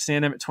to Texas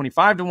A&M at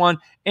 25-1.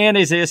 And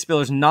Isaiah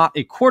Spiller's not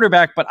a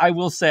quarterback, but I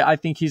will say I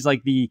think he's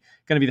like going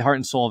to be the heart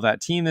and soul of that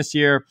team this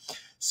year.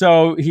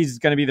 So he's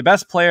going to be the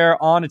best player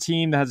on a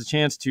team that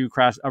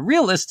has a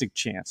realistic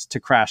chance to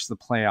crash the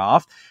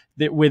playoff,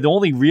 that with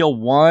only real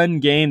one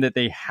game that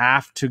they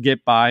have to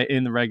get by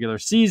in the regular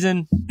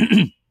season.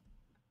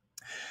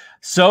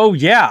 So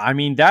yeah, I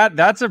mean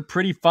that's a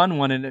pretty fun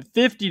one. And at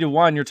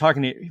 50-1, you're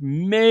talking a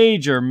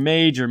major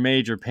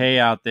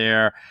payout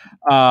there.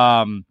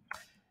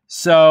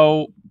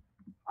 So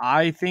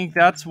I think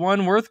that's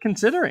one worth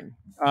considering.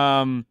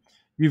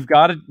 You've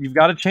got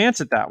a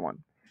chance at that one.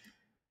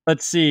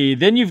 Let's see.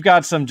 Then you've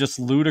got some just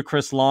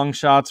ludicrous long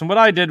shots. And what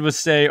I did was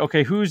say,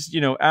 okay, who's,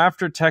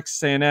 after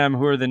Texas A&M,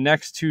 who are the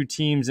next two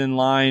teams in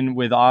line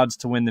with odds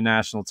to win the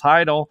national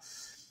title?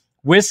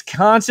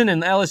 Wisconsin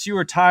and LSU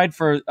are tied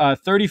for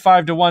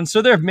 35-1.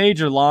 So they're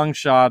major long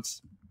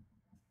shots.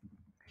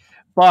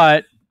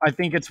 But I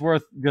think it's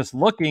worth just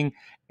looking.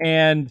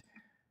 And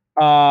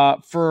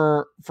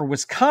for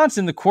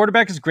Wisconsin, the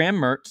quarterback is Graham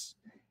Mertz.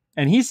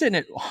 And he's sitting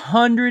at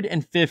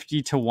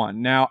 150-1.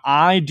 Now,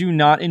 I do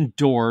not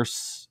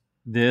endorse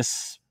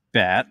this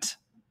bet.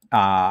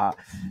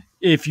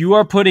 If you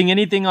are putting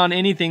anything on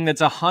anything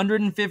that's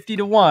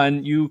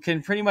 150-1, you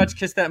can pretty much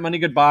kiss that money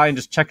goodbye and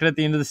just check it at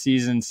the end of the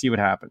season and see what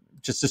happens.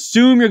 Just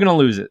assume you're going to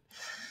lose it.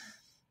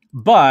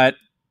 But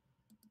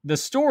the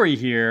story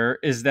here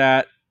is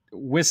that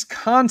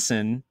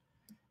Wisconsin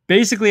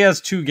basically has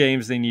two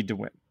games they need to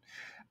win.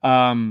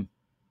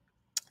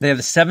 They have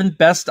the seventh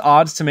best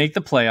odds to make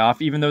the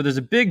playoff, even though there's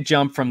a big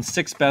jump from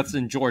sixth best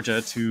in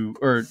Georgia fifth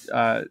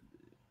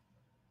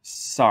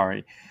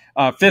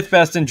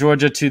best in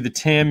Georgia to the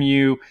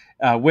TAMU,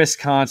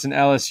 Wisconsin,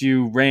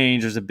 LSU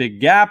range. There's a big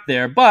gap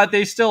there, but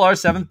they still are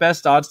seventh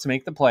best odds to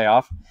make the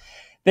playoff.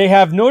 They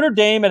have Notre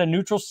Dame at a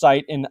neutral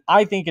site, and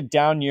I think a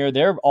down year.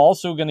 They're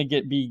also going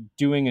to be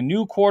doing a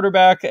new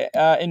quarterback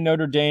in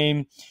Notre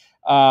Dame.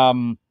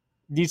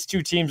 These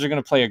two teams are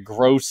going to play a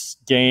gross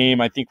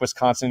game. I think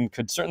Wisconsin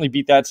could certainly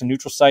beat that. It's a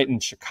neutral site in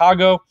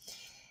Chicago.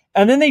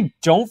 And then they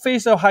don't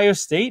face Ohio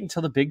State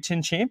until the Big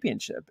Ten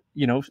championship,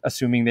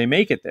 assuming they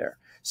make it there.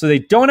 So they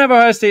don't have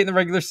Ohio State in the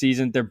regular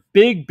season. Their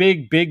big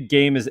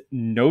game is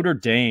Notre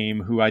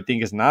Dame, who I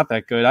think is not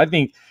that good. I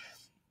think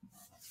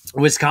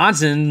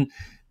Wisconsin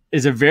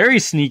is a very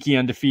sneaky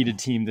undefeated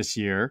team this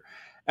year.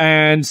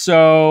 And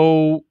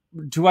so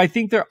do I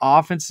think their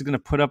offense is going to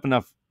put up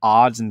enough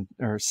odds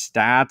or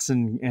stats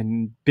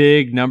and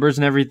big numbers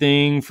and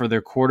everything for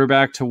their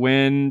quarterback to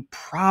win?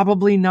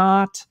 Probably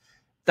not.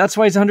 That's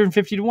why it's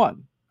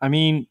 150-1. I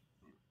mean,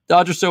 the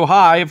odds are so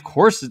high. Of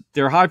course,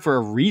 they're high for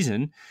a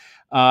reason.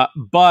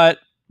 But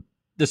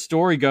the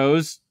story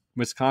goes,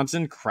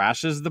 Wisconsin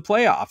crashes the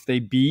playoff. They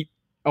beat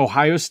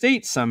Ohio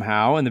State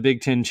somehow in the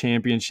Big Ten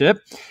championship.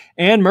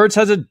 And Mertz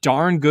has a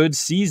darn good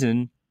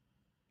season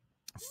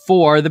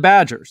for the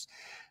Badgers.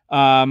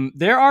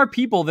 There are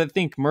people that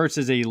think Mertz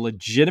is a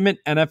legitimate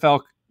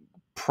NFL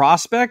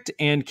prospect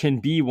and can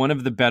be one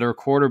of the better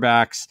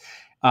quarterbacks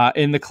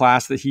in the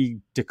class that he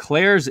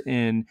declares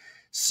in.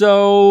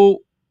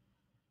 So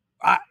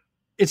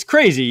it's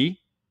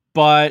crazy,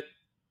 but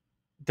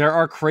there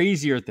are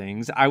crazier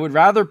things. I would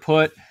rather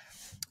put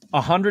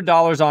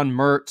 $100 on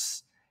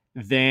Mertz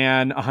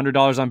than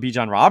 $100 on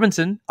Bijan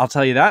Robinson. I'll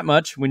tell you that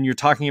much. When you're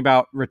talking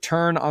about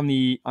return on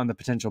the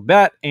potential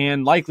bet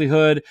and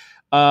likelihood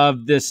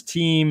of this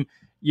team,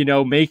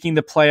 making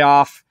the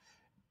playoff.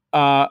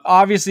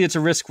 Obviously, it's a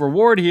risk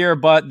reward here,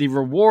 but the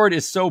reward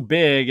is so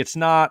big.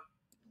 I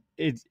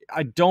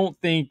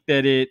don't think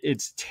that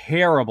it's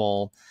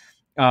terrible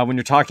when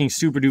you're talking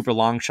super duper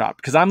long shot,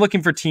 because I'm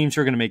looking for teams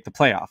who are going to make the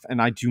playoff,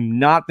 and I do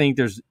not think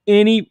there's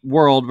any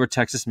world where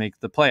Texas makes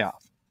the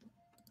playoff.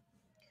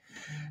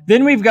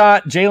 Then we've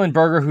got Jalen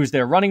Berger, who's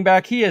their running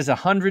back. He is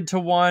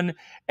 100-1.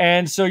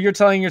 And so you're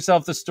telling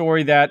yourself the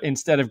story that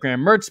instead of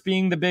Graham Mertz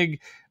being the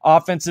big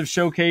offensive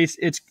showcase,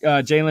 it's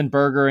Jalen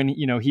Berger, and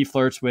he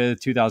flirts with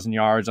 2,000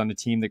 yards on a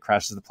team that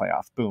crashes the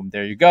playoff. Boom,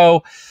 there you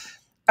go.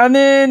 And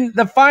then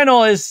the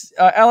final is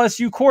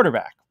LSU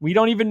quarterback. We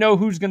don't even know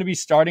who's going to be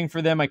starting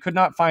for them. I could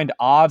not find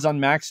odds on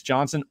Max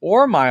Johnson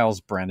or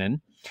Miles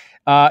Brennan.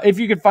 If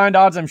you could find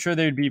odds, I'm sure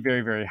they would be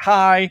very, very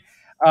high.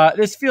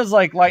 This feels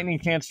like lightning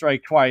can't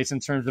strike twice in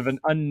terms of an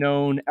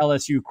unknown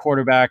LSU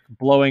quarterback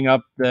blowing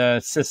up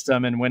the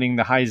system and winning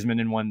the Heisman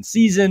in one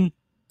season.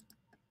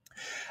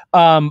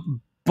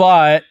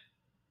 But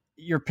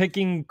you're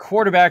picking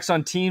quarterbacks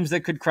on teams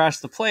that could crash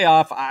the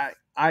playoff.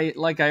 I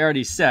like I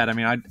already said, I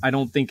mean, I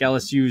don't think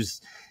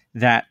LSU's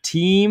that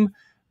team.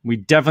 We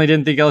definitely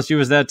didn't think LSU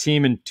was that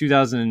team in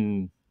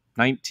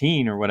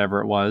 2019 or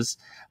whatever it was.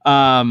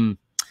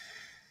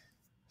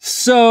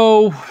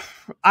 So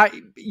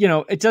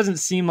it doesn't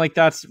seem like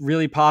that's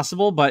really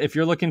possible, but if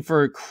you're looking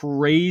for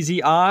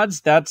crazy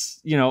odds,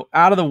 that's,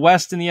 out of the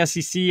West in the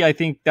SEC, I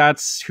think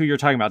that's who you're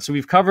talking about. So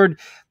we've covered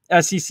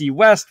SEC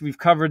West. We've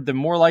covered the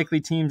more likely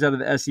teams out of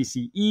the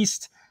SEC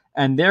East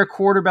and their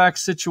quarterback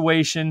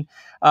situation.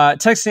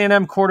 Texas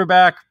A&M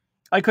quarterback,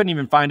 I couldn't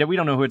even find it. We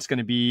don't know who it's going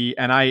to be.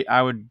 And I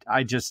don't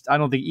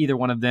think either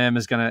one of them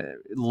is going to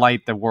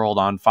light the world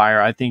on fire.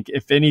 I think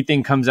if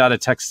anything comes out of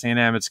Texas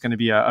A&M, it's going to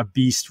be a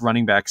beast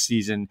running back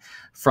season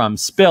from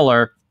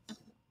Spiller.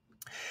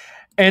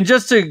 And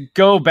just to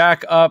go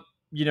back up,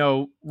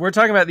 we're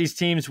talking about these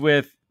teams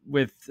with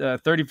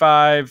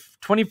 25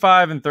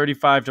 and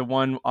 35 to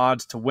 1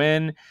 odds to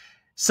win.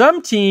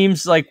 Some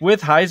teams, like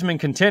with Heisman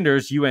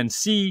contenders,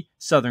 UNC,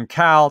 Southern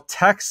Cal,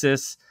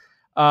 Texas,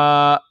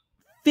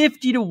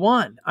 50 to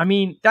 1. I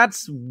mean,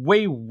 that's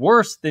way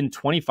worse than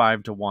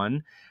 25 to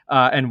 1,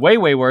 and way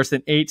worse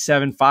than 8,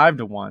 7, 5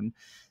 to 1.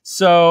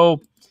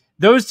 So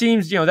those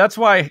teams, that's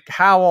why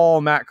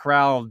Howell, Matt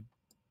Corral,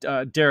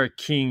 Derek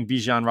King,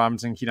 Bijan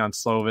Robinson, Keaton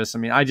Slovis. I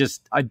mean,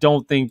 I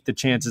don't think the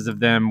chances of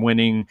them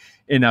winning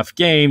enough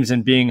games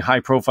and being high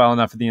profile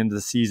enough at the end of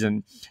the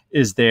season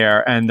is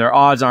there, and their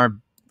odds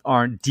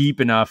aren't deep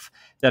enough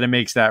that it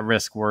makes that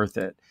risk worth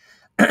it.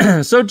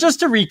 So just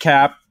to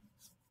recap,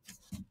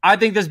 I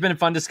think there's been a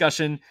fun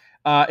discussion.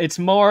 It's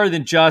more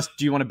than just,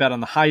 do you want to bet on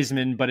the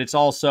Heisman, but it's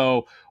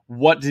also,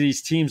 what do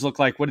these teams look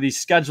like? What do these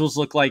schedules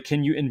look like?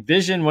 Can you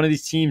envision one of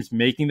these teams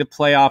making the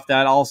playoff?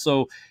 That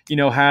also,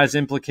 has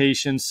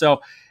implications.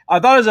 So I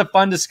thought it was a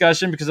fun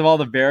discussion because of all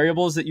the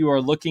variables that you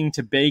are looking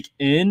to bake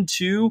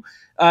into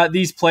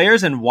these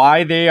players and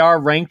why they are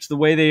ranked the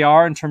way they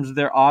are in terms of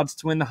their odds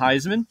to win the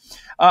Heisman.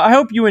 I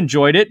hope you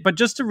enjoyed it, but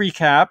just to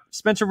recap,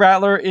 Spencer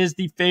Rattler is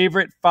the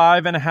favorite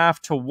 5.5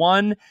 to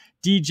 1.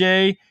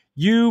 DJ,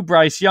 you,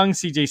 Bryce Young,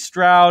 CJ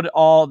Stroud,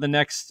 all the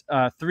next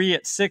 3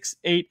 at 6,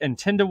 8, and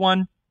 10 to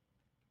 1.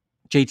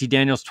 JT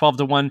Daniels, 12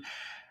 to 1.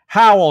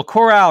 Howell,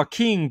 Corral,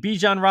 King,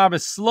 Bijan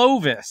Robinson,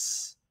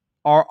 Slovis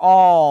are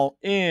all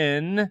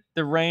in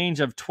the range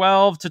of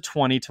 12 to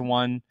 20 to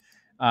 1.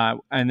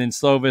 And then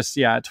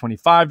Slovis,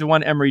 25 to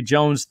 1. Emory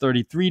Jones,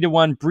 33 to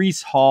 1.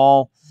 Breece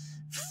Hall,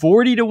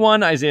 40 to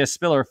 1. Isaiah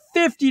Spiller,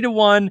 50 to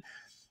 1.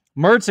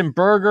 Mertz and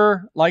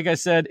Berger, like I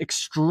said,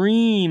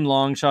 extreme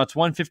long shots,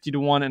 150 to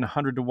 1 and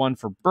 100 to 1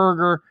 for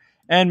Berger.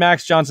 And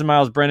Max Johnson,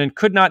 Miles Brennan,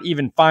 could not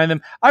even find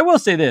them. I will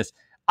say this.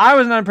 I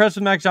was not impressed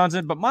with Max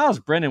Johnson, but Miles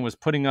Brennan was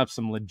putting up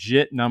some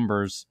legit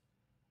numbers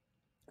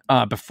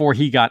before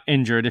he got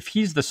injured. If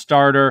he's the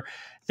starter,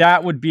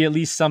 that would be at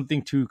least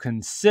something to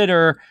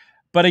consider.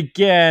 But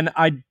again,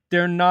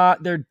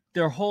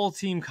 their whole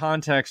team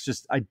context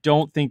just, I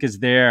don't think, is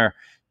there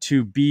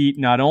to beat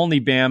not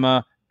only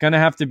Bama, going to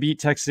have to beat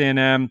Texas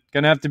A&M,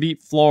 going to have to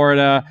beat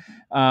Florida.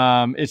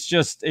 It's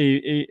just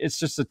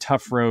a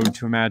tough road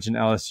to imagine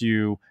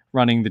LSU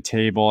running the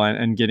table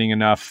and getting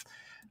enough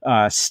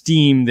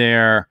steam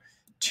there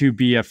to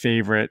be a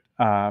favorite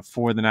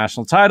for the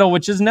national title,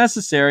 which is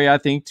necessary, I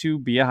think, to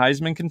be a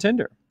Heisman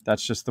contender.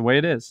 That's just the way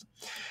it is.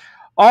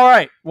 All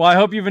right. Well, I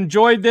hope you've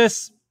enjoyed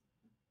this.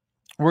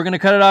 We're going to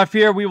cut it off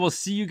here. We will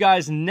see you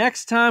guys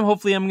next time.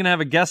 Hopefully I'm going to have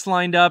a guest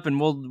lined up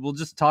and we'll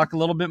just talk a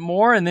little bit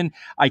more. And then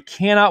I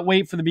cannot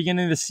wait for the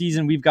beginning of the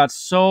season. We've got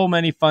so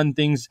many fun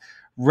things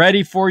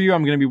ready for you.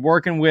 I'm going to be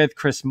working with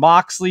Chris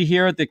Moxley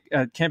here at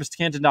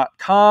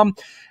campus2canton.com.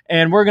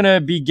 And we're going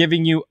to be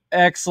giving you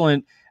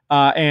excellent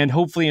and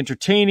hopefully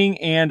entertaining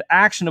and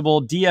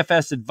actionable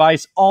DFS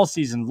advice all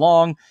season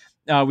long.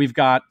 We've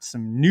got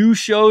some new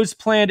shows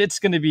planned. It's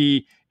going to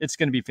be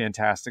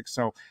fantastic.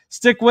 So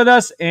stick with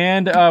us,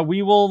 and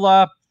we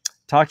will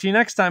talk to you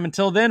next time.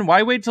 Until then,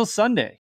 why wait till Sunday?